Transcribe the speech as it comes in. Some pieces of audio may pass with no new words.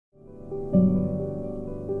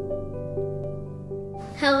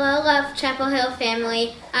Hello, Love Chapel Hill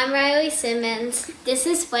family. I'm Riley Simmons. This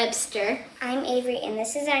is Webster. I'm Avery, and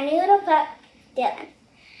this is our new little pup, Dylan.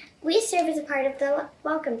 We serve as a part of the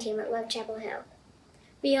welcome team at Love Chapel Hill.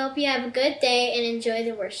 We hope you have a good day and enjoy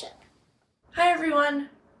the worship. Hi everyone,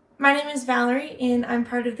 my name is Valerie and I'm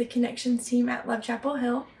part of the Connections team at Love Chapel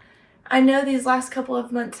Hill. I know these last couple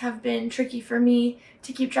of months have been tricky for me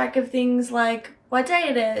to keep track of things like what day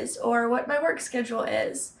it is or what my work schedule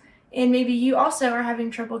is. And maybe you also are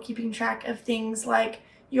having trouble keeping track of things like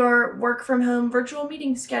your work from home virtual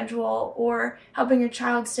meeting schedule or helping your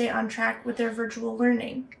child stay on track with their virtual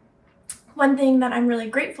learning. One thing that I'm really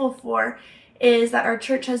grateful for is that our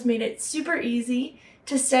church has made it super easy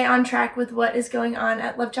to stay on track with what is going on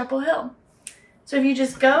at Love Chapel Hill. So if you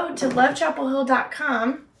just go to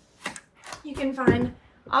lovechapelhill.com, you can find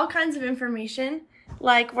all kinds of information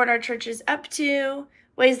like what our church is up to,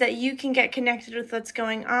 ways that you can get connected with what's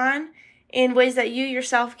going on, and ways that you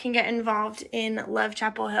yourself can get involved in Love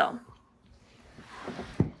Chapel Hill.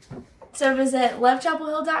 So visit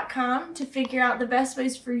lovechapelhill.com to figure out the best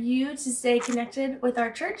ways for you to stay connected with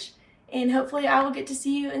our church, and hopefully I will get to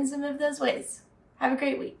see you in some of those ways. Have a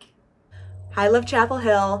great week. Hi, Love Chapel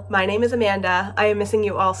Hill. My name is Amanda. I am missing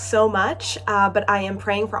you all so much, but I am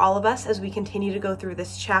praying for all of us as we continue to go through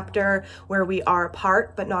this chapter where we are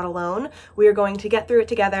apart but not alone. We are going to get through it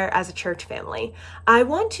together as a church family. I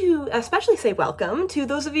want to especially say welcome to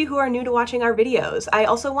those of you who are new to watching our videos. I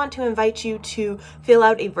also want to invite you to fill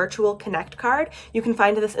out a virtual Connect card. You can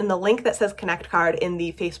find this in the link that says Connect card in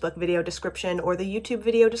the Facebook video description or the YouTube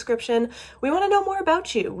video description. We want to know more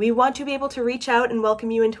about you. We want to be able to reach out and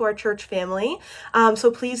welcome you into our church family. So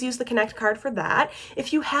please use the Connect card for that.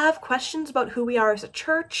 If you have questions about who we are as a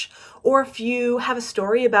church, or if you have a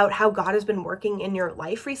story about how God has been working in your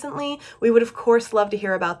life recently, we would of course love to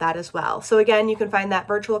hear about that as well. So again, you can find that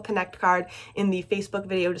virtual Connect card in the Facebook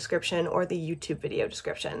video description or the YouTube video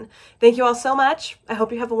description. Thank you all so much. I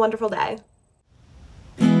hope you have a wonderful day.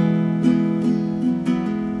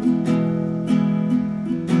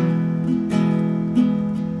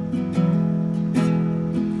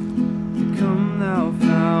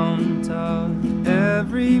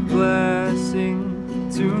 Every blessing,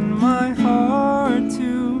 tune my heart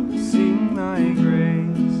to sing thy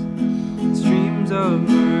grace. Streams of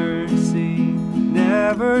mercy,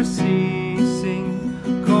 never ceasing,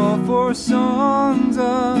 call for songs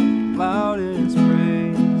of loudest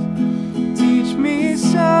praise. Teach me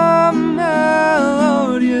some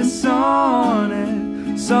melodious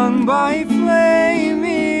sonnet, sung by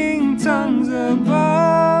flaming tongues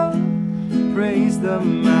above. Praise the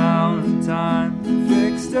mountain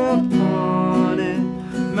fixed upon it,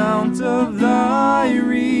 mount of thy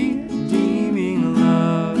redeeming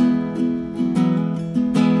love.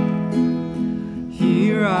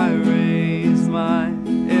 Here I raise my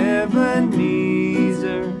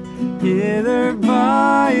Ebenezer, hither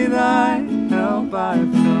by thy help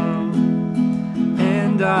I've come,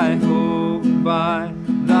 and I hope by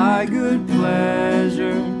thy good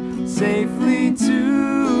pleasure safely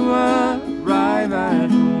to arrive at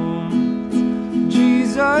home.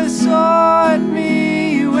 Jesus sought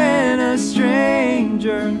me when a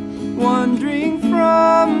stranger, wandering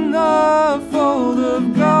from the fold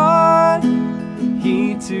of God.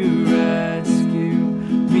 He to rescue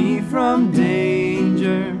me from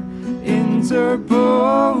danger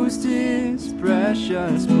interposed his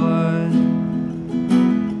precious blood.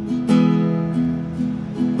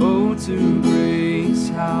 Oh, to grace,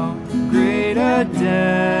 how great a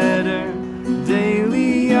debtor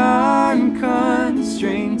daily I'm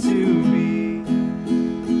constrained to be.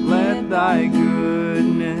 Let thy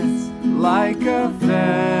goodness like a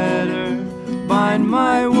fetter bind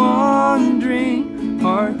my wandering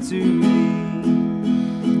heart to thee.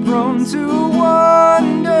 Prone to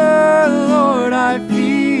wander, Lord, I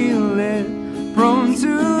feel it, prone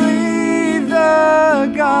to leave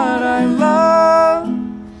the God I love.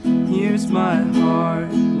 Here's my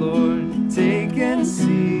heart, Lord, take and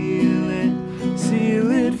seal it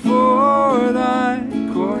for thy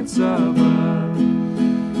courts above.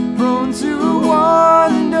 Prone to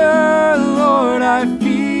wander, Lord, I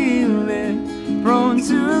feel it, prone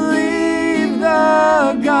to leave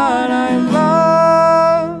the God I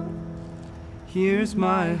love. Here's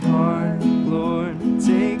my heart, Lord,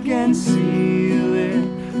 take and seal it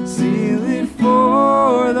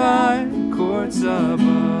for thy courts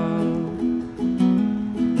above.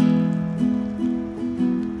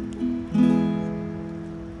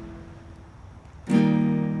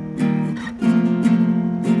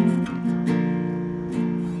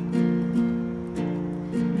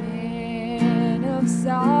 Man of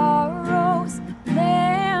sorrows,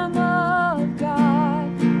 Lamb of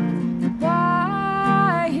God,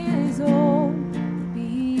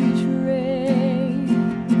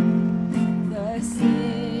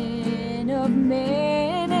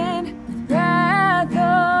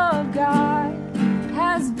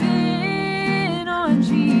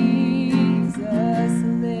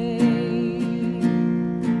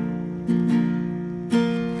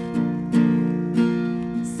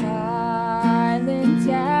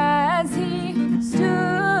 as he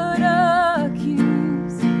stood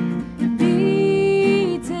accused,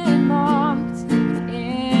 beaten, mocked,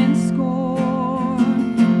 and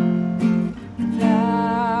scorned,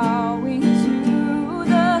 bowing to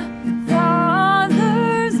the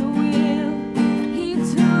Father's will, he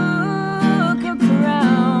took a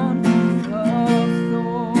crown of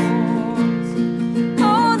thorns.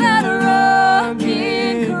 Oh, that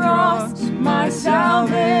rugged cross, my salvation,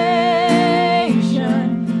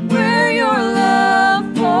 where your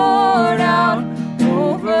love poured out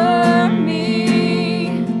over me.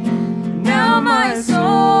 Now my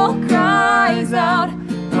soul cries out,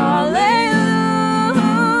 hallelujah,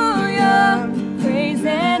 praise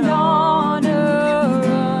and honor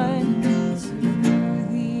unto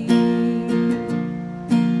thee.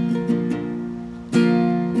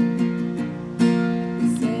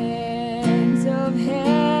 Sands of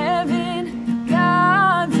heaven,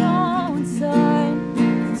 God's own Son,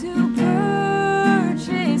 to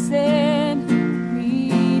purchase and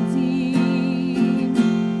redeem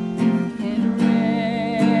and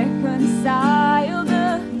reconcile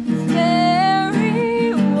the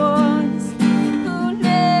very ones who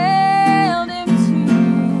nailed him to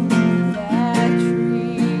that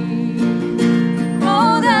tree.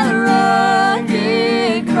 Oh, that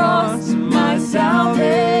rugged cross, my salvation,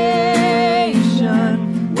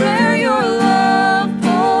 where your love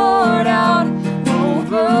poured out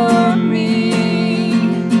over me.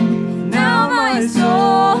 Now my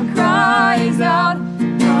soul cries out,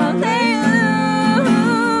 hallelujah,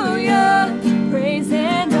 praise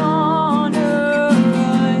and honor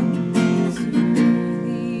unto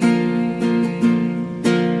thee.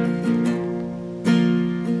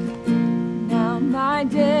 Now my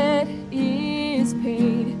debt is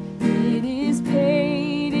paid, it is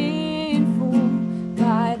paid in full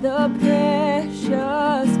by the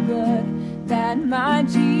precious blood that my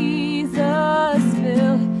Jesus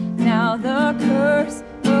spilled. Now the curse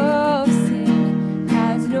of sin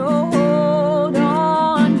has no hold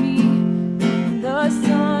on me. When the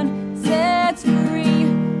sun sets free,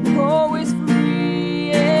 oh, is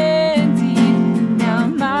free indeed. Now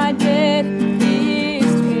my debt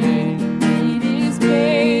is paid, it is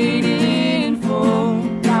paid in full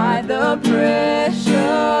by the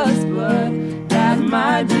precious blood that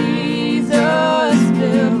my Jesus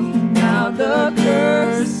spilled. Now the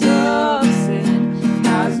curse of sin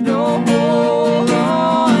has no hold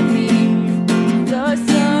on me. The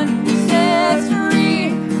sun sets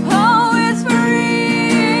free, oh, it's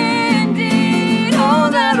free indeed. Oh,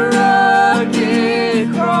 that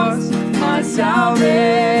rugged cross, my salvation,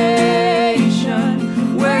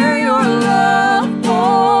 where your love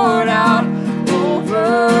poured out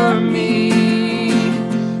over me.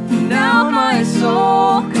 Now my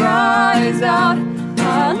soul cries out,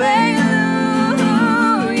 hallelujah,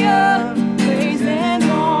 praise and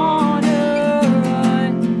honor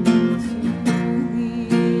unto thee.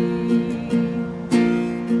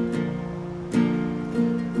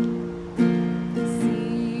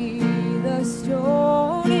 See, the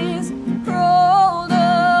stone is rolled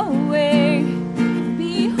away.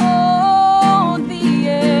 Behold the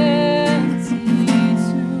empty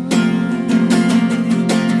tomb.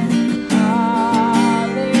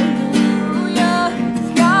 Hallelujah,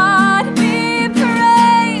 God be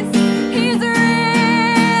praised. He's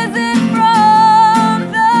risen from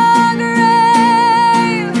the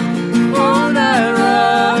grave. Oh, that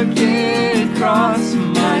rugged cross,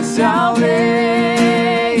 my salvation,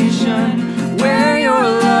 where your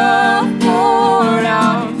love poured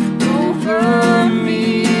out over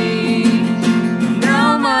me.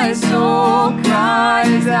 Now my soul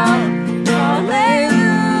cries out, hallelujah,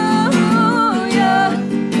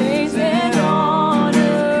 praise and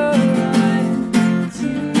honor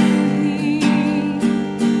unto thee.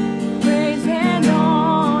 Praise and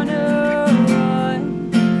honor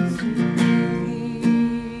unto thee.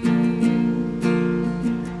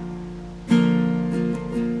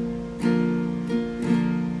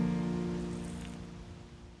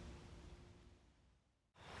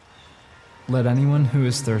 Let anyone who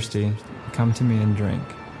is thirsty come to me and drink.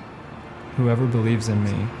 Whoever believes in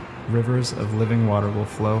me, rivers of living water will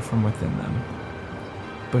flow from within them.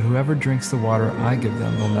 But whoever drinks the water I give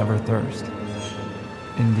them will never thirst.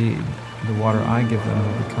 Indeed, the water I give them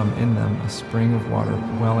will become in them a spring of water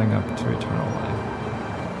welling up to eternal life.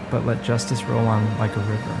 But let justice roll on like a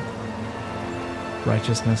river,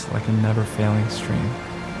 righteousness like a never-failing stream.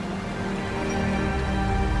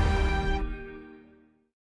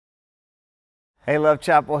 Hey, Love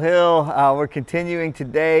Chapel Hill. We're continuing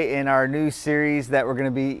today in our new series that we're going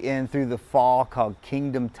to be in through the fall called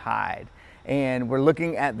Kingdom Tide. And we're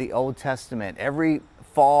looking at the Old Testament. Every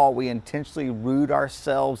fall, we intentionally root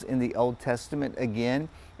ourselves in the Old Testament again.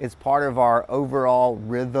 It's part of our overall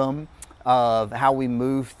rhythm of how we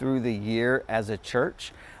move through the year as a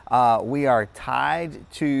church. We are tied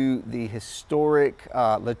to the historic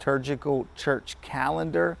liturgical church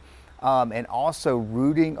calendar, and also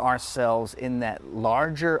rooting ourselves in that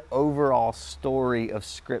larger overall story of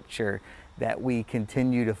Scripture that we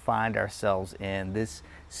continue to find ourselves in. This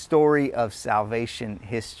story of salvation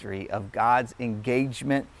history, of God's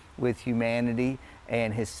engagement with humanity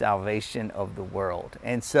and his salvation of the world.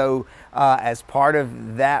 And so as part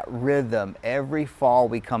of that rhythm, every fall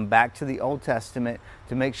we come back to the Old Testament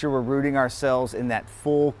to make sure we're rooting ourselves in that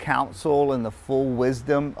full counsel and the full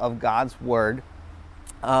wisdom of God's Word,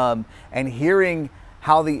 and hearing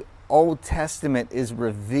how the Old Testament is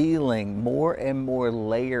revealing more and more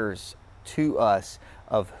layers to us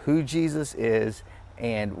of who Jesus is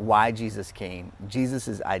and why Jesus came,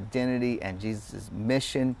 Jesus' identity and Jesus'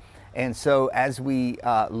 mission. And so as we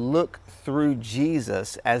look through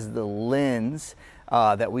Jesus as the lens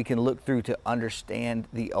that we can look through to understand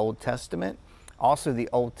the Old Testament, also the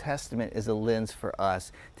Old Testament is a lens for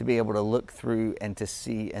us to be able to look through and to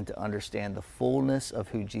see and to understand the fullness of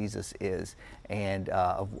who Jesus is and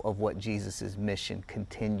of what Jesus' mission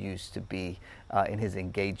continues to be in his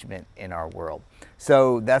engagement in our world.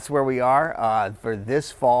 So that's where we are. For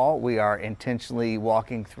this fall, we are intentionally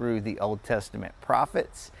walking through the Old Testament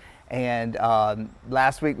prophets. And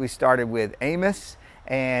last week we started with Amos,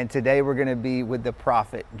 and today we're going to be with the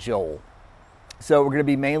prophet Joel. So we're going to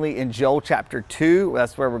be mainly in Joel chapter 2.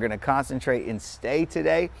 That's where we're going to concentrate and stay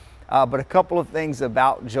today. But a couple of things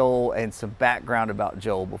about Joel and some background about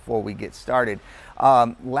Joel before we get started.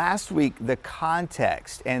 Last week, the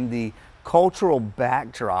context and the cultural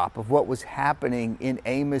backdrop of what was happening in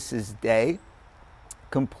Amos's day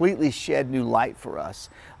completely shed new light for us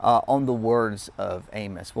on the words of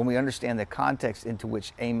Amos. When we understand the context into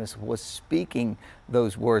which Amos was speaking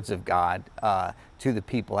those words of God to the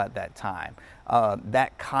people at that time,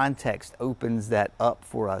 that context opens that up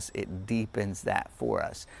for us. It deepens that for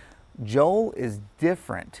us. Joel is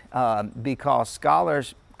different because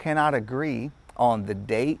scholars cannot agree on the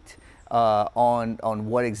date, on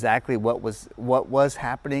what was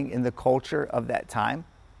happening in the culture of that time.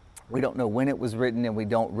 We don't know when it was written, and we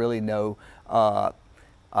don't really know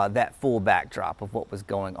that full backdrop of what was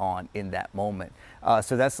going on in that moment.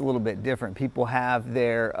 So that's a little bit different. People have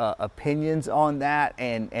their opinions on that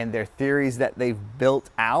and their theories that they've built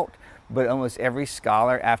out, but almost every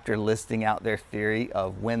scholar, after listing out their theory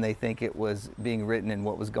of when they think it was being written and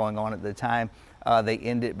what was going on at the time, they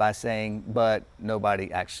end it by saying, but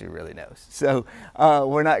nobody actually really knows. So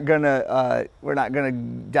we're not gonna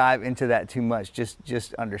dive into that too much.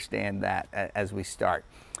 Just understand that as we start.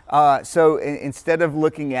 So instead of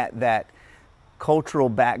looking at that cultural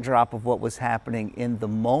backdrop of what was happening in the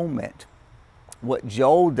moment, what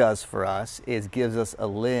Joel does for us is gives us a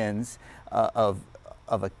lens of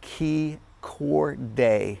a key core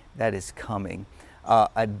day that is coming.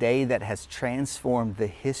 A day that has transformed the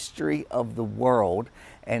history of the world,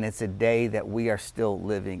 and it's a day that we are still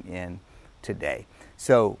living in today.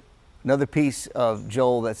 So another piece of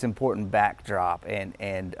Joel that's important backdrop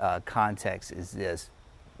and context is this.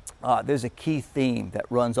 There's a key theme that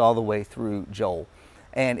runs all the way through Joel.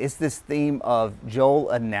 And it's this theme of Joel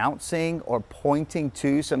announcing or pointing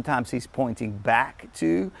to, sometimes he's pointing back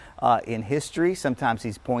to in history, sometimes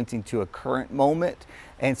he's pointing to a current moment,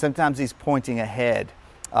 and sometimes he's pointing ahead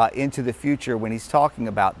into the future when he's talking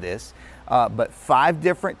about this. But 5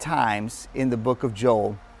 different times in the book of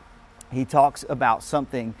Joel, he talks about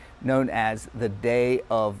something known as the day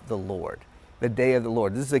of the Lord. The day of the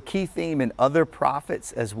Lord. This is a key theme in other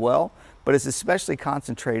prophets as well, but it's especially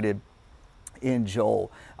concentrated in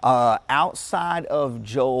Joel. Outside of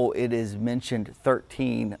Joel, it is mentioned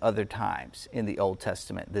 13 other times in the Old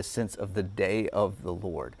Testament, this sense of the day of the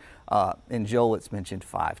Lord. In Joel, it's mentioned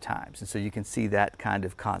 5 times. And so you can see that kind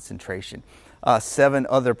of concentration. 7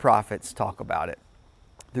 other prophets talk about it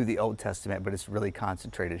through the Old Testament, but it's really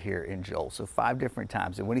concentrated here in Joel. So 5 different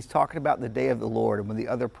times. And when he's talking about the day of the Lord, and when the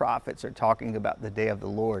other prophets are talking about the day of the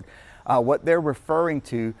Lord, what they're referring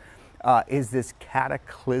to is this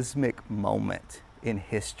cataclysmic moment in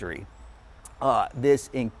history, this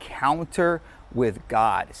encounter with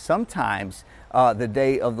God. Sometimes the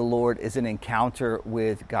day of the Lord is an encounter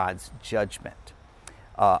with God's judgment.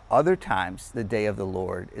 Other times the day of the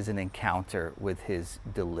Lord is an encounter with his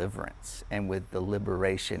deliverance and with the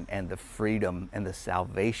liberation and the freedom and the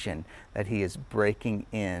salvation that he is breaking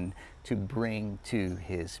in to bring to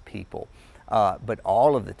his people. But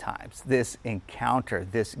all of the times, this encounter,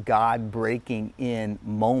 this God breaking in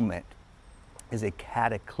moment is a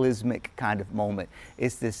cataclysmic kind of moment.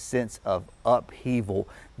 It's this sense of upheaval,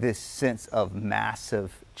 this sense of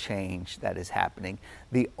massive change that is happening.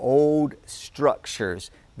 The old structures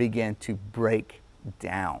begin to break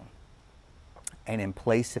down. And in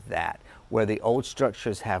place of that, where the old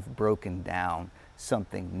structures have broken down,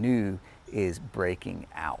 something new is breaking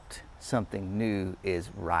out. Something new is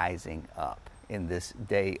rising up in this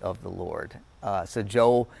day of the Lord. So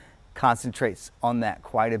Joel concentrates on that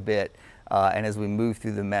quite a bit. And as we move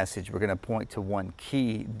through the message, we're going to point to one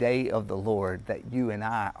key day of the Lord that you and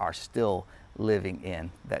I are still living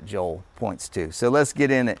in, that Joel points to. So let's get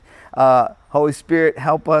in it. Holy Spirit,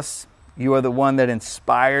 help us. You are the one that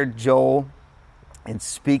inspired Joel in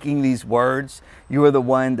speaking these words. You are the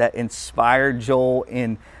one that inspired Joel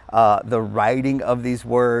in the writing of these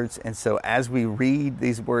words. And so as we read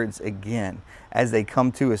these words again, as they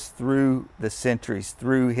come to us through the centuries,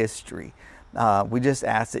 through history, we just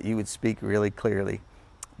ask that you would speak really clearly,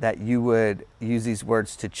 that you would use these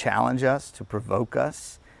words to challenge us, to provoke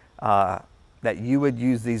us, that you would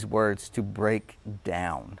use these words to break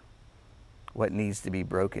down what needs to be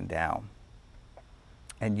broken down,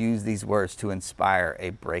 and use these words to inspire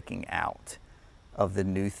a breaking out of the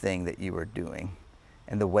new thing that you are doing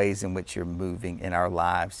and the ways in which you're moving in our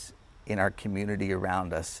lives, in our community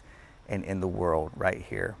around us, and in the world right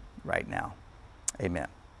here, right now. Amen.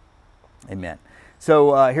 Amen.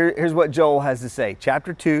 So here's what Joel has to say.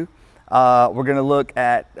 Chapter 2, we're going to look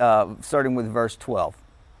at, starting with verse 12.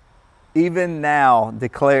 Even now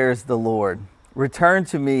declares the Lord, return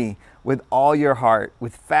to me with all your heart,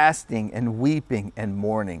 with fasting and weeping and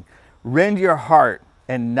mourning. Rend your heart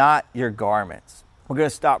and not your garments. We're going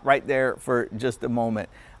to stop right there for just a moment.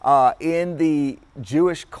 In the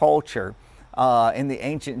Jewish culture, in the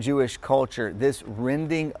ancient Jewish culture, this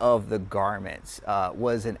rending of the garments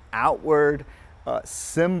was an outward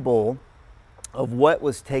symbol of what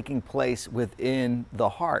was taking place within the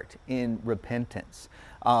heart in repentance.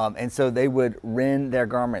 And so they would rend their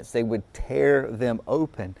garments. They would tear them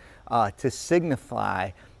open to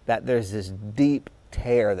signify that there's this deep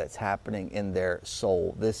tear that's happening in their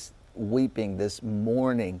soul, this weeping, this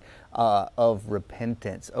mourning of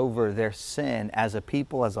repentance over their sin as a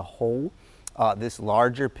people, as a whole. This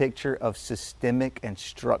larger picture of systemic and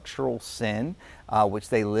structural sin, which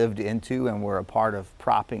they lived into and were a part of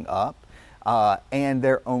propping up, and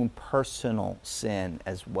their own personal sin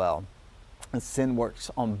as well. And sin works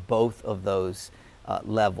on both of those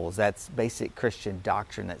levels. That's basic Christian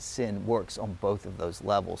doctrine, that sin works on both of those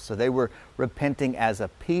levels. So they were repenting as a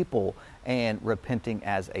people and repenting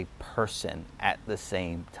as a person at the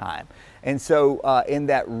same time. And so in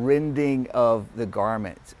that rending of the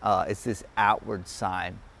garment, it's this outward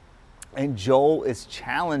sign. And Joel is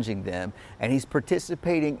challenging them, and he's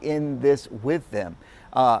participating in this with them.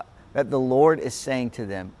 That the Lord is saying to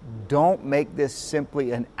them, don't make this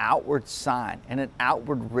simply an outward sign and an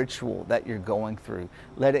outward ritual that you're going through.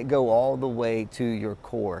 Let it go all the way to your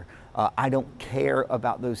core. I don't care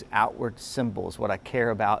about those outward symbols. What I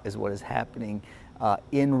care about is what is happening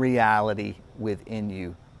in reality within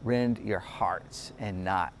you. Rend your hearts and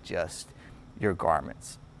not just your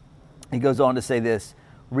garments. He goes on to say this,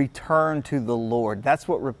 return to the Lord. That's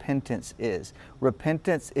what repentance is.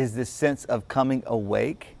 Repentance is this sense of coming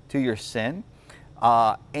awake to your sin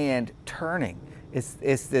and turning.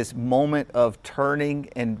 It's this moment of turning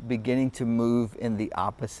and beginning to move in the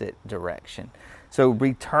opposite direction. So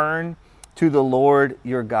return to the Lord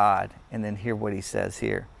your God. And then hear what he says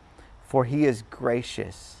here. For he is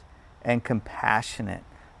gracious and compassionate,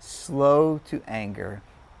 slow to anger,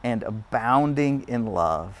 and abounding in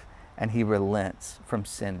love, and he relents from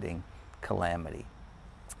sending calamity.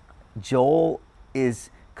 Joel is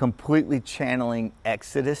completely channeling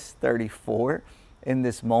Exodus 34 in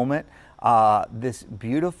this moment. This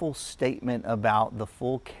beautiful statement about the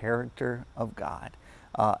full character of God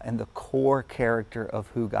and the core character of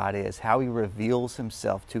who God is, how he reveals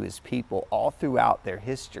himself to his people all throughout their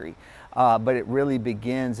history. But it really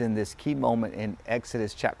begins in this key moment in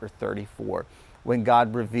Exodus chapter 34 when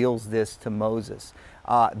God reveals this to Moses.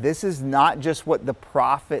 This is not just what the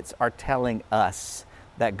prophets are telling us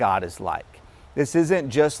that God is like. This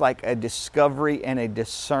isn't just like a discovery and a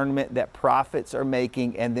discernment that prophets are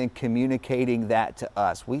making and then communicating that to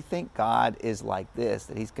us. We think God is like this,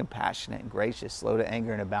 that he's compassionate and gracious, slow to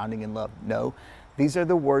anger and abounding in love. No, these are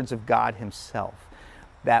the words of God himself,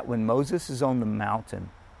 that when Moses is on the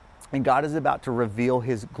mountain and God is about to reveal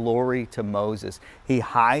his glory to Moses, he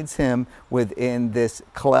hides him within this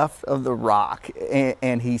cleft of the rock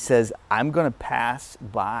and he says, I'm going to pass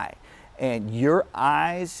by, and your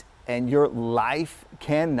eyes and your life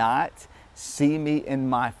cannot see me in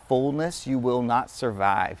my fullness, you will not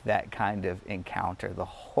survive that kind of encounter. The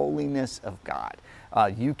holiness of God.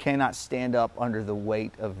 You cannot stand up under the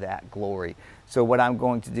weight of that glory. So what I'm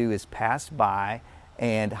going to do is pass by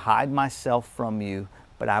and hide myself from you,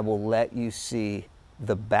 but I will let you see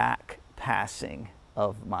the back passing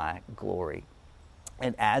of my glory.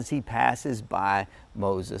 And as he passes by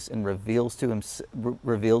Moses and reveals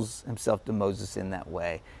himself to Moses in that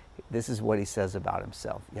way, this is what he says about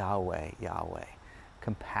himself. Yahweh, Yahweh,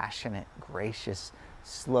 compassionate, gracious,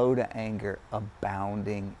 slow to anger,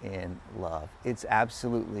 abounding in love. It's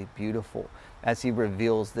absolutely beautiful as he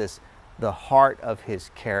reveals this, the heart of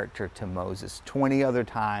his character to Moses 20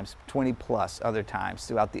 plus other times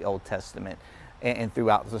throughout the Old Testament and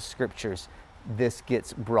throughout the scriptures. This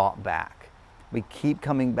gets brought back. We keep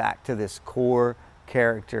coming back to this core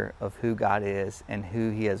character of who God is and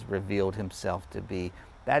who he has revealed himself to be.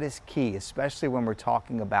 That is key, especially when we're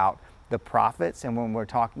talking about the prophets and when we're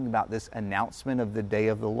talking about this announcement of the day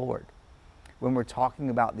of the Lord. When we're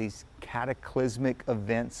talking about these cataclysmic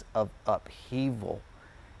events of upheaval,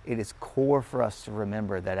 it is core for us to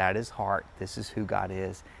remember that at his heart, this is who God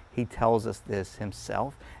is. He tells us this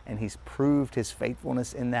himself, and he's proved his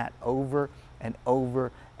faithfulness in that over and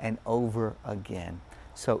over and over again.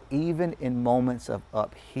 So even in moments of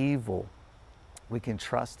upheaval, we can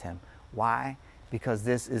trust him. Why? Because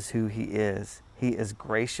this is who he is. He is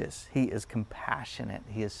gracious. He is compassionate.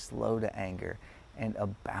 He is slow to anger and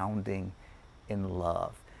abounding in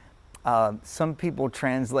love. Some people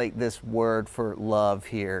translate this word for love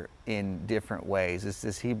here in different ways. It's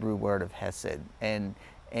this Hebrew word of hesed. And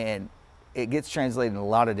it gets translated in a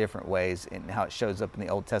lot of different ways in how it shows up in the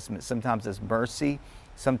Old Testament. Sometimes as mercy,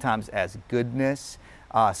 sometimes as goodness,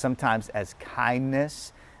 sometimes as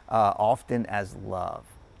kindness, often as love.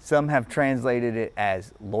 Some have translated it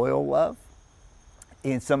as loyal love.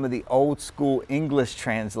 In some of the old school English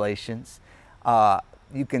translations,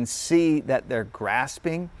 you can see that they're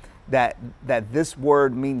grasping that this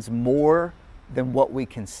word means more than what we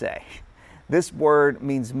can say. This word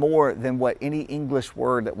means more than what any English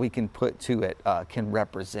word that we can put to it can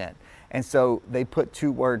represent. And so they put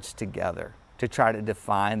two words together to try to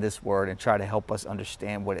define this word and try to help us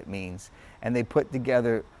understand what it means. And they put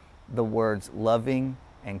together the words loving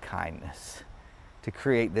and kindness to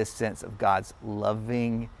create this sense of God's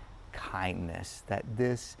loving kindness, that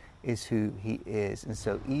this is who he is. And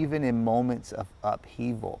so even in moments of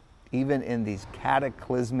upheaval, even in these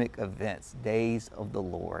cataclysmic events, days of the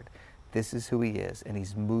Lord, this is who he is, and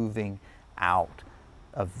he's moving out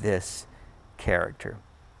of this character.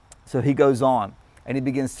 So he goes on, and he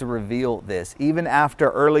begins to reveal this. Even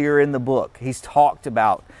after earlier in the book, he's talked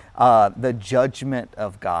about the judgment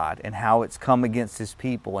of God and how it's come against his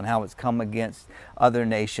people and how it's come against other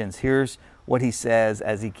nations. Here's what he says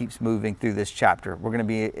as he keeps moving through this chapter. We're going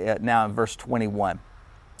to be now in verse 21.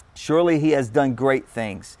 Surely he has done great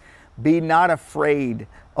things. Be not afraid,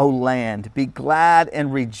 O land. Be glad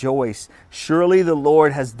and rejoice. Surely the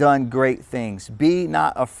Lord has done great things. Be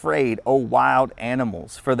not afraid, O wild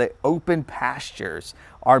animals, for the open pastures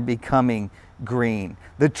are becoming green.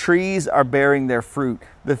 The trees are bearing their fruit.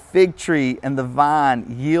 The fig tree and the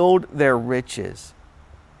vine yield their riches.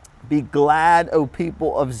 Be glad, O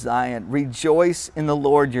people of Zion. Rejoice in the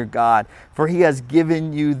Lord your God, for he has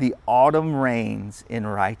given you the autumn rains in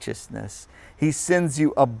righteousness. He sends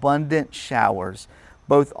you abundant showers,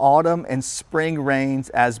 both autumn and spring rains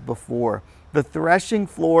as before. The threshing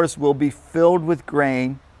floors will be filled with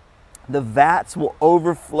grain. The vats will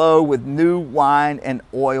overflow with new wine and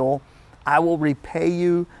oil. I will repay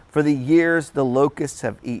you for the years the locusts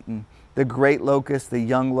have eaten, the great locust, the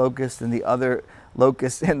young locust, and the other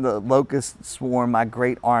locusts, and the locust swarm, my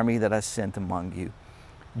great army that I sent among you.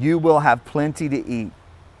 You will have plenty to eat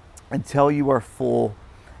until you are full,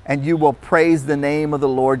 and you will praise the name of the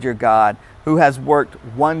Lord your God, who has worked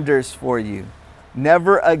wonders for you.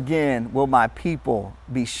 Never again will my people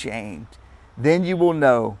be shamed. Then you will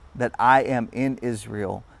know that I am in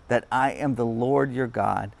Israel, that I am the Lord your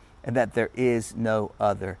God, and that there is no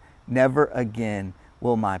other. Never again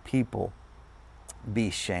will my people be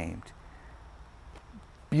shamed.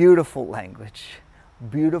 Beautiful language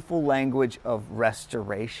of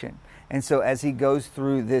restoration. And so as he goes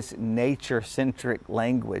through this nature-centric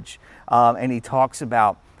language, and he talks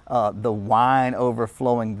about the wine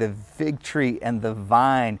overflowing, the fig tree and the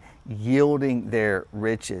vine yielding their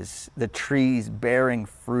riches, the trees bearing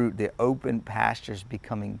fruit, the open pastures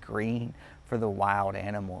becoming green for the wild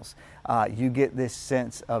animals. You get this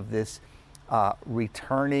sense of this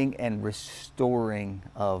returning and restoring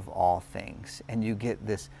of all things. And you get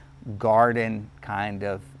this garden kind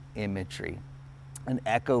of imagery, an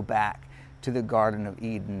echo back to the Garden of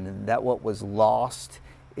Eden, and that what was lost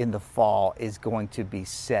in the fall is going to be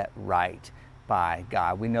set right by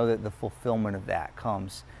God. We know that the fulfillment of that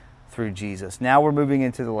comes through Jesus. Now we're moving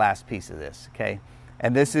into the last piece of this, okay?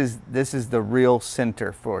 And this is the real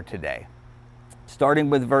center for today. Starting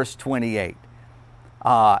with verse 28.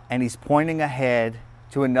 And he's pointing ahead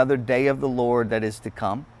to another day of the Lord that is to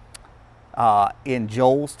come. In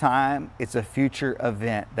Joel's time, it's a future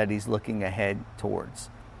event that he's looking ahead towards.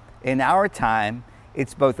 In our time,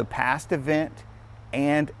 it's both a past event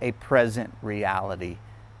and a present reality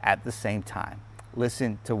at the same time.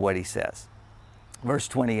 Listen to what he says. Verse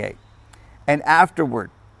 28. And afterward,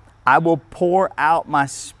 I will pour out my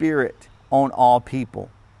Spirit on all people.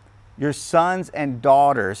 Your sons and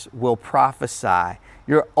daughters will prophesy.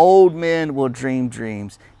 Your old men will dream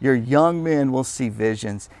dreams. Your young men will see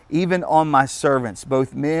visions. Even on my servants,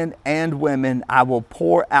 both men and women, I will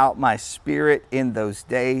pour out my Spirit in those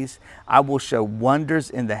days. I will show wonders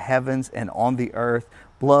in the heavens and on the earth,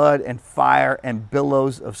 blood and fire and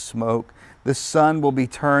billows of smoke. The sun will be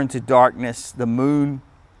turned to darkness, the moon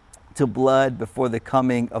to blood before the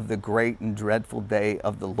coming of the great and dreadful day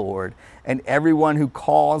of the Lord. And everyone who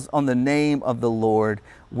calls on the name of the Lord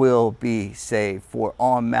will be saved. For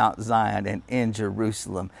on Mount Zion and in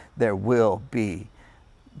Jerusalem there will be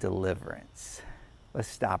deliverance. Let's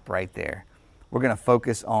stop right there. We're going to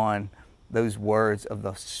focus on those words of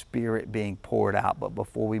the Spirit being poured out. But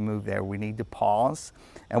before we move there, we need to pause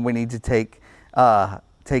and we need to take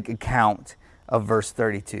account of verse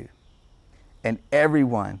 32. And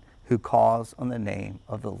everyone who calls on the name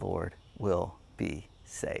of the Lord will be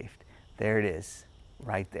saved. There it is,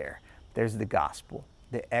 right there. There's the gospel,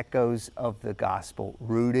 the echoes of the gospel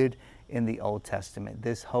rooted in the Old Testament.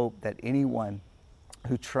 This hope that anyone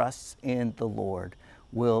who trusts in the Lord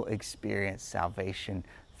will experience salvation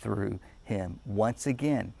through him. Once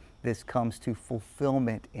again, this comes to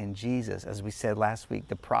fulfillment in Jesus. As we said last week,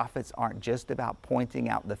 the prophets aren't just about pointing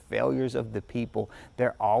out the failures of the people.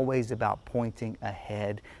 They're always about pointing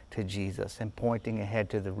ahead to Jesus and pointing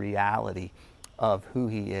ahead to the reality of who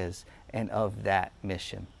he is and of that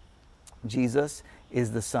mission. Jesus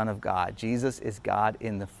is the Son of God. Jesus is God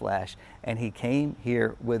in the flesh, and he came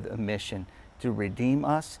here with a mission to redeem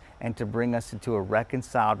us and to bring us into a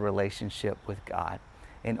reconciled relationship with God.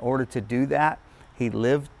 In order to do that, he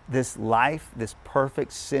lived this life, this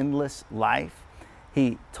perfect, sinless life.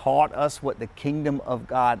 He taught us what the kingdom of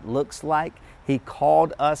God looks like. He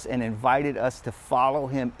called us and invited us to follow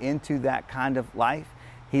him into that kind of life.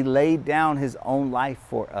 He laid down his own life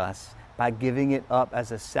for us by giving it up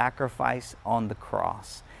as a sacrifice on the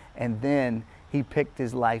cross. And then he picked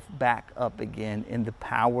his life back up again in the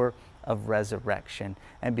power of resurrection.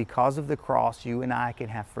 And because of the cross, you and I can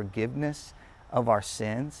have forgiveness of our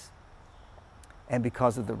sins. And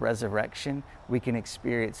because of the resurrection, we can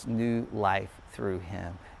experience new life through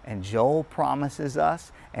him. And Joel promises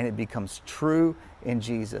us, and it becomes true in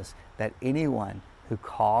Jesus, that anyone who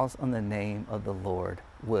calls on the name of the Lord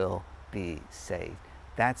will be saved.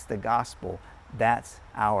 That's the gospel. That's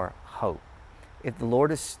our hope. If the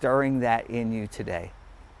Lord is stirring that in you today,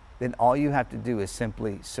 then all you have to do is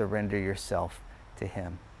simply surrender yourself to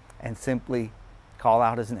him and simply call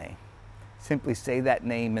out his name. Simply say that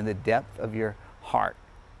name in the depth of your heart.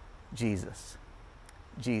 Jesus.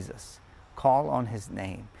 Jesus. Call on his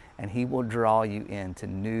name and he will draw you into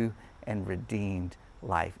new and redeemed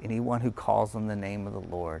life. Anyone who calls on the name of the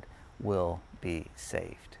Lord will be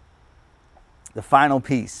saved. The final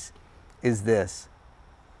piece is this.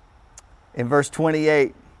 In verse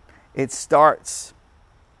 28, it starts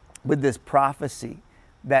with this prophecy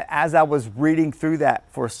that as I was reading through that,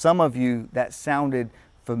 for some of you that sounded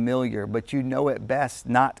familiar, but you know it best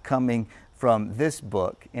not coming from this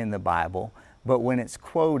book in the Bible, but when it's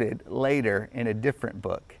quoted later in a different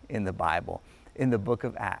book in the Bible, in the book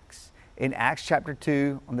of Acts. In Acts chapter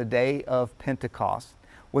 2, on the day of Pentecost,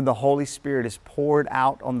 when the Holy Spirit is poured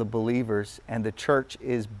out on the believers and the church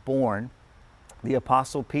is born, the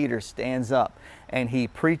Apostle Peter stands up and he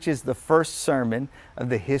preaches the first sermon of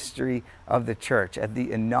the history of the church. At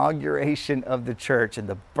the inauguration of the church and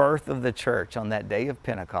the birth of the church on that day of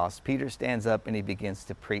Pentecost, Peter stands up and he begins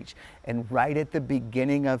to preach. And right at the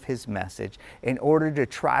beginning of his message, in order to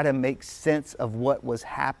try to make sense of what was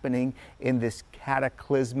happening in this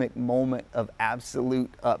cataclysmic moment of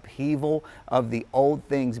absolute upheaval, of the old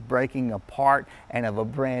things breaking apart and of a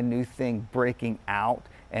brand new thing breaking out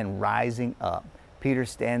and rising up, Peter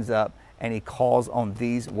stands up and he calls on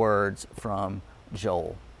these words from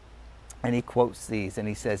Joel. And he quotes these and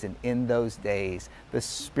he says, and in those days, the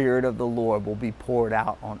Spirit of the Lord will be poured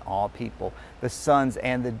out on all people. The sons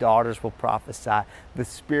and the daughters will prophesy. The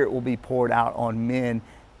Spirit will be poured out on men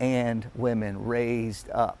and women, raised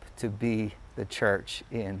up to be the church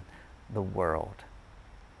in the world.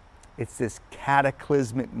 It's this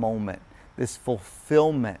cataclysmic moment, this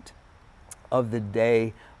fulfillment of the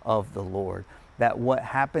day of the Lord. That what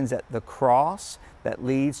happens at the cross that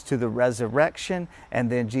leads to the resurrection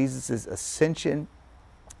and then Jesus' ascension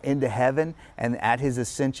into heaven, and at his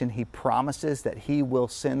ascension he promises that he will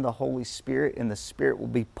send the Holy Spirit and the Spirit will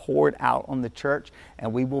be poured out on the church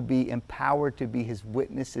and we will be empowered to be his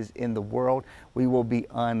witnesses in the world. We will be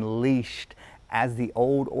unleashed as the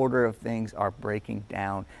old order of things are breaking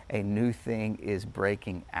down. A new thing is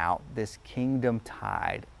breaking out. This kingdom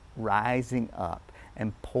tide rising up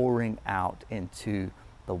and pouring out into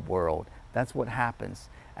the world. That's what happens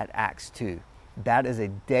at Acts 2. That is a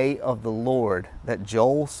day of the Lord that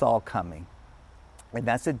Joel saw coming. And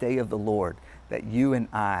that's a day of the Lord that you and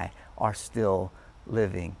I are still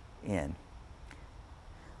living in.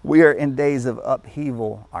 We are in days of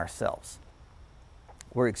upheaval ourselves.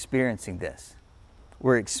 We're experiencing this.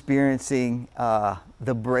 We're experiencing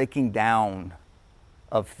the breaking down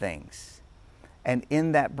of things. And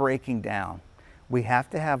in that breaking down, we have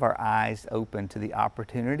to have our eyes open to the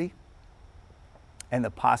opportunity and the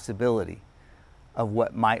possibility of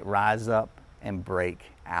what might rise up and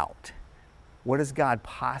break out. What is God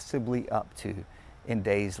possibly up to in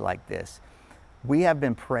days like this? We have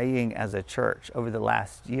been praying as a church over the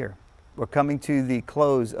last year. We're coming to the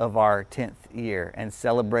close of our 10th year and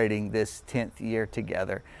celebrating this 10th year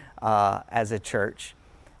together as a church.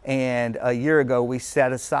 And a year ago, we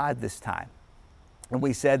set aside this time. And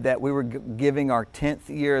we said that we were giving our 10th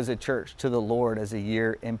year as a church to the Lord as a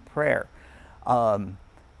year in prayer.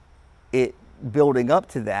 Building up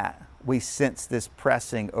to that, we sensed this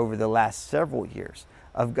pressing over the last several years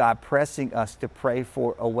of God pressing us to pray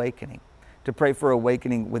for awakening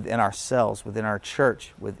within ourselves, within our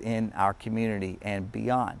church, within our community, and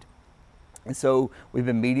beyond. And so we've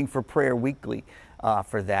been meeting for prayer weekly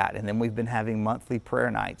for that. And then we've been having monthly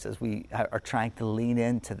prayer nights as we are trying to lean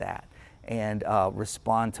into that and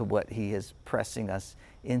respond to what he is pressing us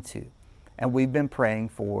into. And we've been praying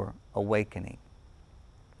for awakening.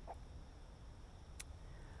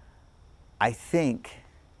 I think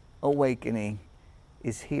awakening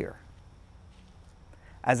is here.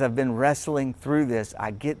 As I've been wrestling through this, I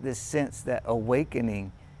get this sense that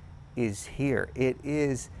awakening is here. It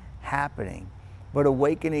is happening. But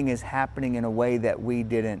awakening is happening in a way that we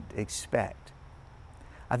didn't expect.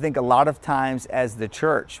 I think a lot of times as the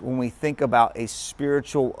church, when we think about a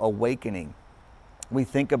spiritual awakening, we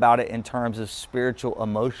think about it in terms of spiritual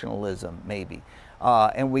emotionalism, maybe.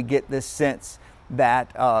 And we get this sense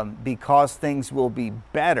that because things will be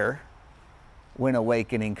better when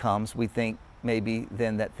awakening comes, we think maybe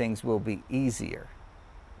then that things will be easier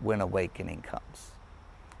when awakening comes.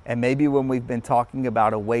 And maybe when we've been talking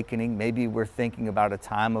about awakening, maybe we're thinking about a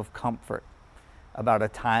time of comfort, about a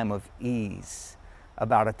time of ease,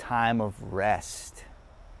 about a time of rest.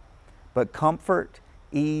 But comfort,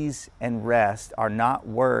 ease, and rest are not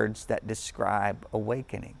words that describe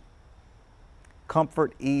awakening.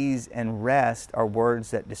 Comfort, ease, and rest are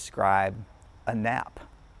words that describe a nap.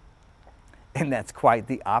 And that's quite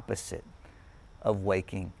the opposite of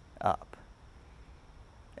waking up.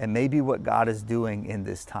 And maybe what God is doing in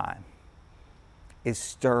this time is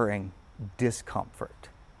stirring discomfort.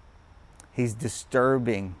 He's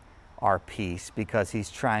disturbing our peace because he's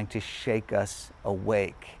trying to shake us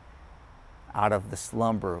awake out of the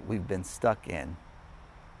slumber we've been stuck in.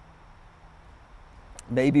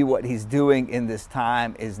 Maybe what he's doing in this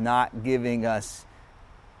time is not giving us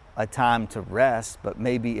a time to rest, but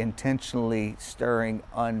maybe intentionally stirring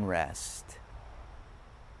unrest.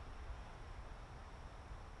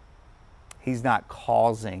 He's not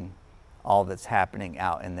causing all that's happening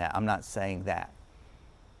out in that. I'm not saying that.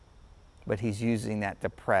 But he's using that to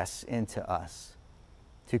press into us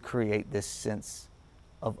to create this sense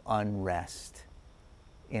of unrest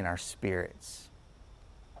in our spirits.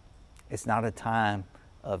 It's not a time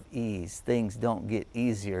of ease. Things don't get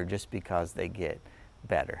easier just because they get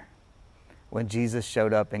better. When Jesus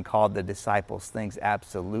showed up and called the disciples, things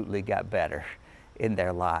absolutely got better in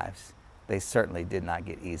their lives. They certainly did not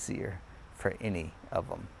get easier for any of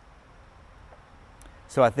them.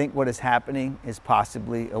 So I think what is happening is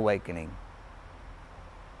possibly awakening.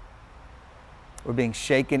 We're being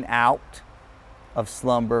shaken out of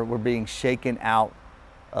slumber. We're being shaken out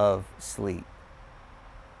of sleep.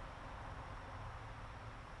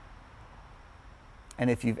 And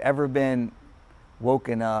if you've ever been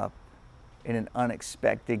woken up in an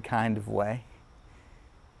unexpected kind of way,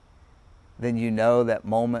 then you know that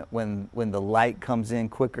moment when the light comes in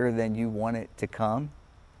quicker than you want it to come.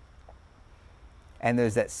 And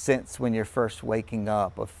there's that sense when you're first waking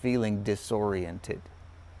up of feeling disoriented.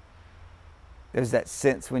 There's that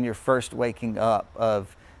sense when you're first waking up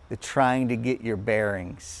of the trying to get your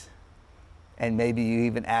bearings. And maybe you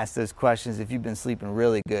even ask those questions. If you've been sleeping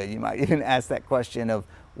really good, you might even ask that question of,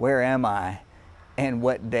 where am I and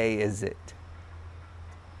what day is it?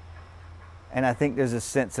 And I think there's a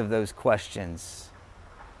sense of those questions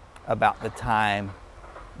about the time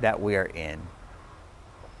that we are in.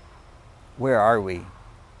 Where are we?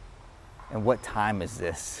 And what time is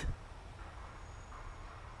this?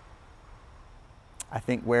 I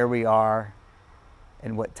think where we are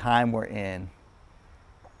and what time we're in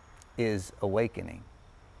is awakening.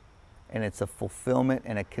 And it's a fulfillment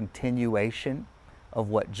and a continuation of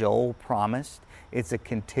what Joel promised. It's a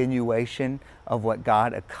continuation of what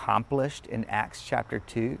God accomplished in Acts chapter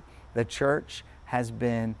 2. The church has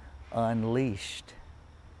been unleashed.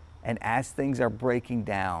 And as things are breaking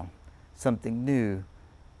down, something new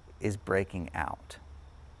is breaking out.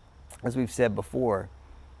 As we've said before,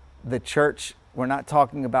 the church, we're not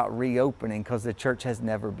talking about reopening because the church has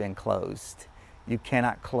never been closed. You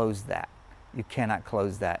cannot close that. You cannot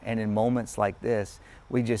close that. And in moments like this,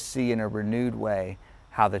 we just see in a renewed way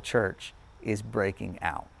how the church is breaking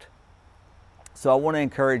out. So I want to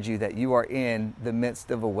encourage you that you are in the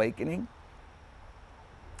midst of awakening.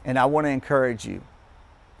 And I want to encourage you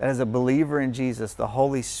that as a believer in Jesus, the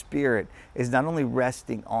Holy Spirit is not only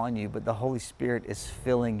resting on you, but the Holy Spirit is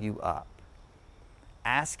filling you up.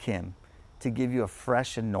 Ask Him to give you a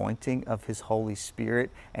fresh anointing of His Holy Spirit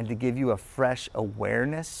and to give you a fresh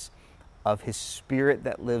awareness of His Spirit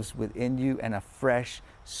that lives within you and a fresh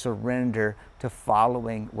surrender to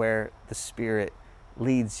following where the Spirit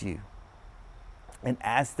leads you. And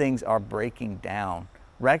as things are breaking down,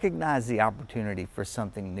 recognize the opportunity for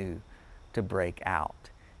something new to break out.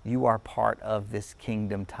 You are part of this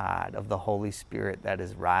kingdom tide of the Holy Spirit that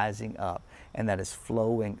is rising up and that is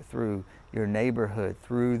flowing through your neighborhood,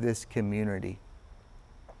 through this community.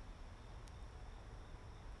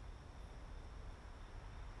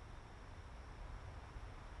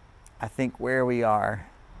 I think where we are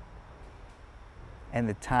and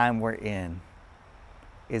the time we're in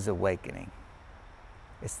is awakening.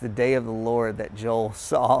 It's the day of the Lord that Joel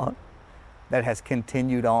saw that has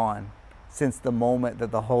continued on since the moment that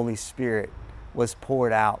the Holy Spirit was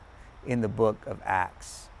poured out in the book of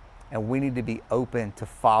Acts. And we need to be open to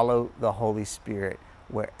follow the Holy Spirit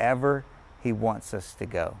wherever He wants us to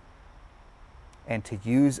go, and to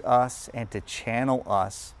use us and to channel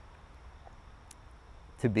us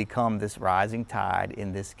to become this rising tide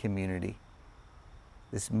in this community,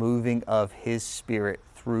 this moving of His Spirit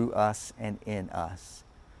through us and in us,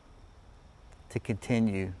 to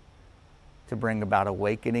continue to bring about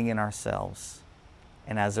awakening in ourselves,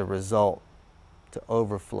 and as a result, to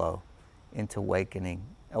overflow into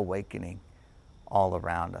awakening all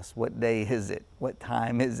around us. What day is it? What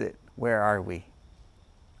time is it? Where are we?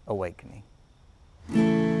 Awakening.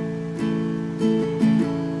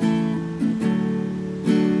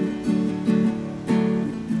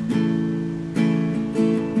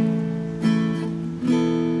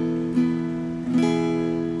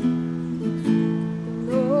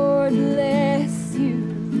 Lord bless you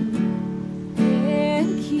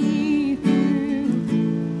and keep you.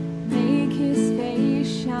 Make His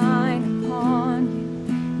face shine upon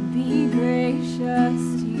you and be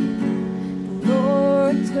gracious to you. The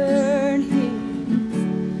Lord turn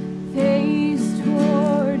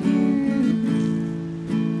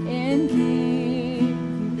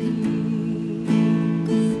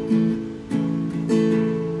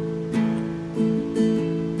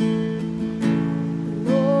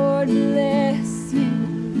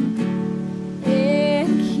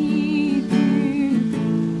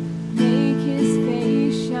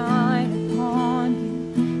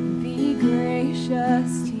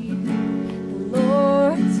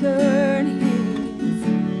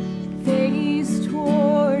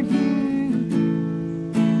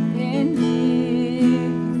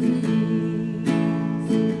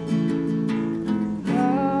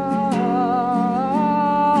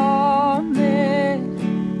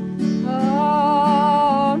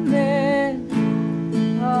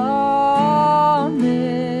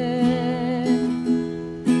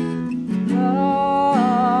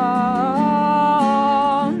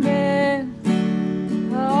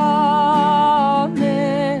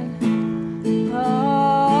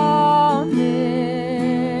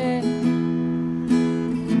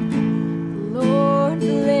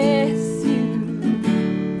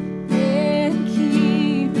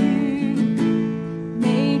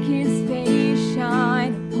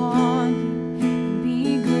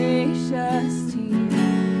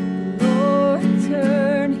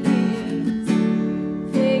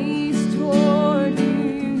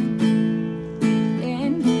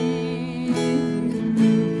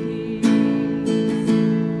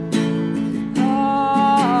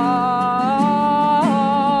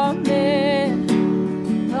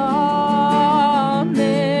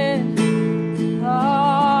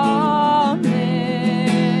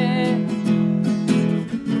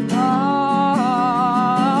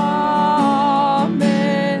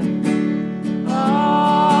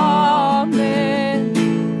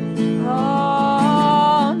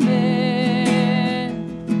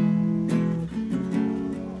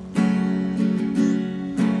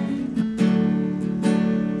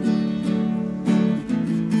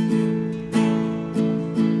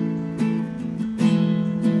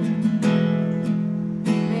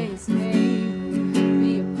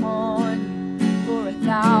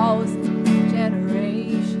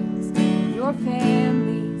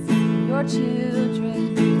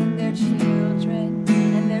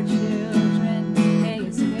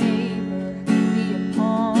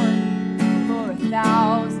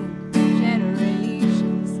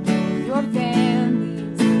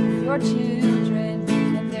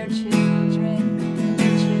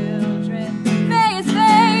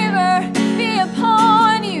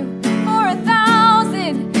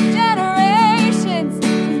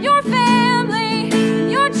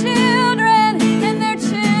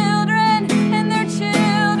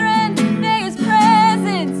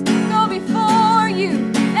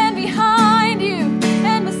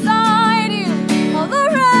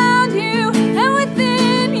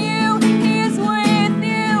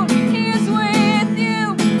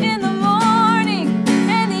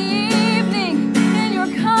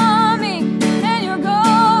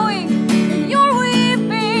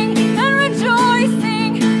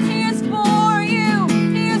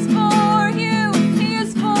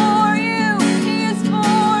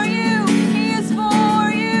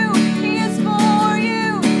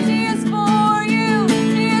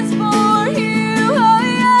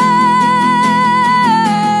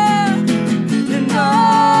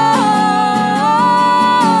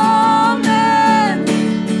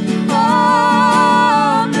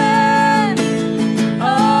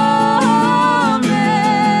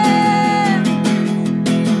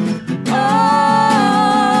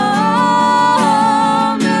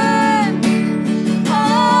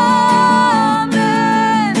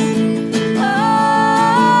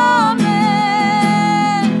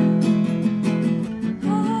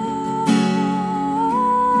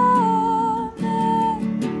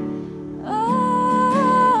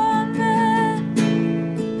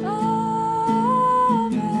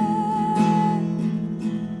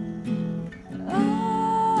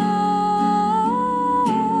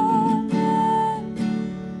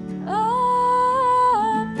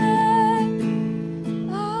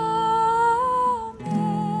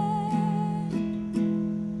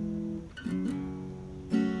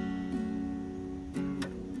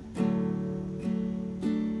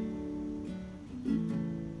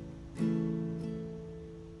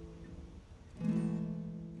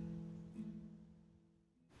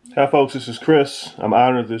Hi, folks. This is Chris. I'm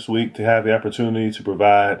honored this week to have the opportunity to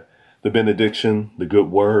provide the benediction, the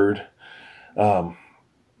good word. What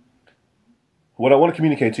I want to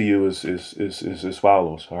communicate to you is as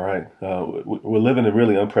follows. All right, we're living in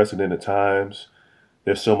really unprecedented times.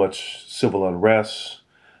 There's so much civil unrest.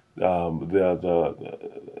 A lot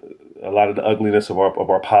of the ugliness of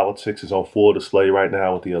our politics is on full display right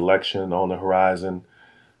now with the election on the horizon.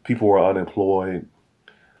 People are unemployed.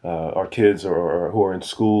 Our kids are who are in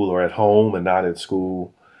school or at home and not in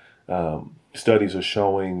school. Studies are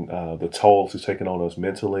showing the tolls it's taking on us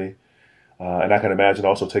mentally, and I can imagine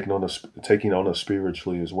also taking on us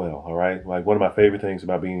spiritually as well. All right, like one of my favorite things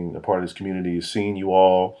about being a part of this community is seeing you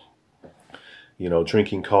all,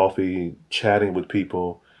 drinking coffee, chatting with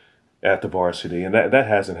people at the varsity, and that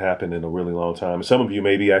hasn't happened in a really long time. And some of you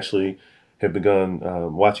maybe actually have begun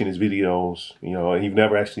watching these videos, and you've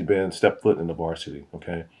never actually stepped foot in the varsity,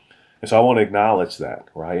 okay? And so I want to acknowledge that,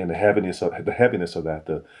 right? And the heaviness of that,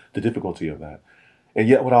 the difficulty of that. And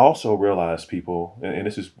yet what I also realize, people, and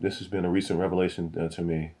this has been a recent revelation to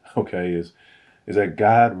me, okay, is that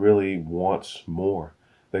God really wants more.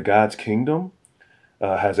 That God's kingdom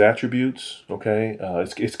has attributes, okay?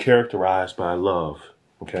 It's characterized by love,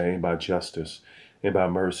 okay, and by justice, and by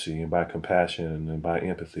mercy, and by compassion, and by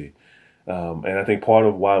empathy. And I think part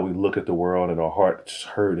of why we look at the world and our hearts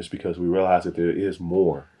hurt is because we realize that there is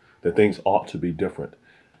more, that things ought to be different.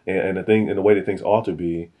 And the way that things ought to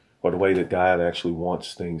be, or the way that God actually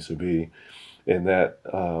wants things to be. And that,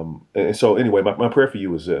 and so anyway, my prayer for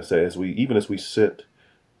you is this, that as we sit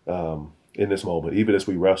in this moment, even as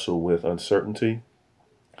we wrestle with uncertainty,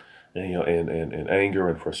 and anger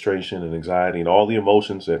and frustration and anxiety and all the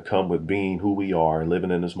emotions that come with being who we are and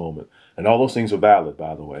living in this moment. And all those things are valid,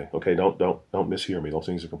 by the way. Okay, don't mishear me. Those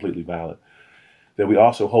things are completely valid. That we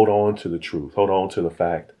also hold on to the truth, hold on to the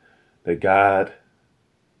fact that God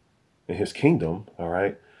and his kingdom, all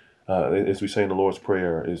right, as we say in the Lord's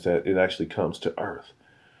Prayer, is that it actually comes to earth.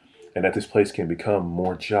 And that this place can become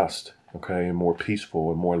more just, okay, and more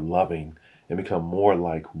peaceful and more loving and become more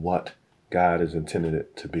like what God has intended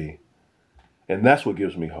it to be. And that's what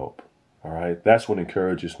gives me hope. All right. That's what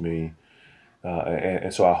encourages me.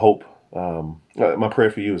 And so I hope, my prayer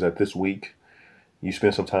for you is that this week you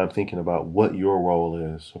spend some time thinking about what your role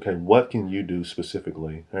is. Okay. What can you do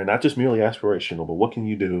specifically? And not just merely aspirational, but what can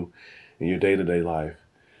you do in your day-to-day life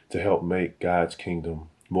to help make God's kingdom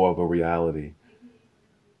more of a reality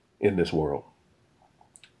in this world?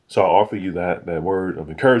 So I offer you that word of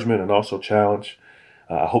encouragement and also challenge.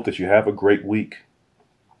 I hope that you have a great week.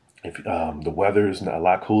 If the weather is a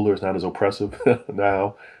lot cooler, it's not as oppressive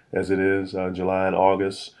now as it is July and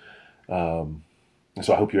August. And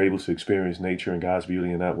so I hope you're able to experience nature and God's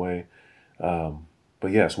beauty in that way.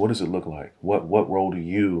 But yes, what does it look like? What role do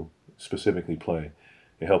you specifically play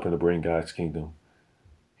in helping to bring God's kingdom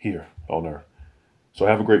here on earth? So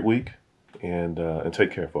have a great week and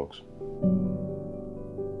take care, folks.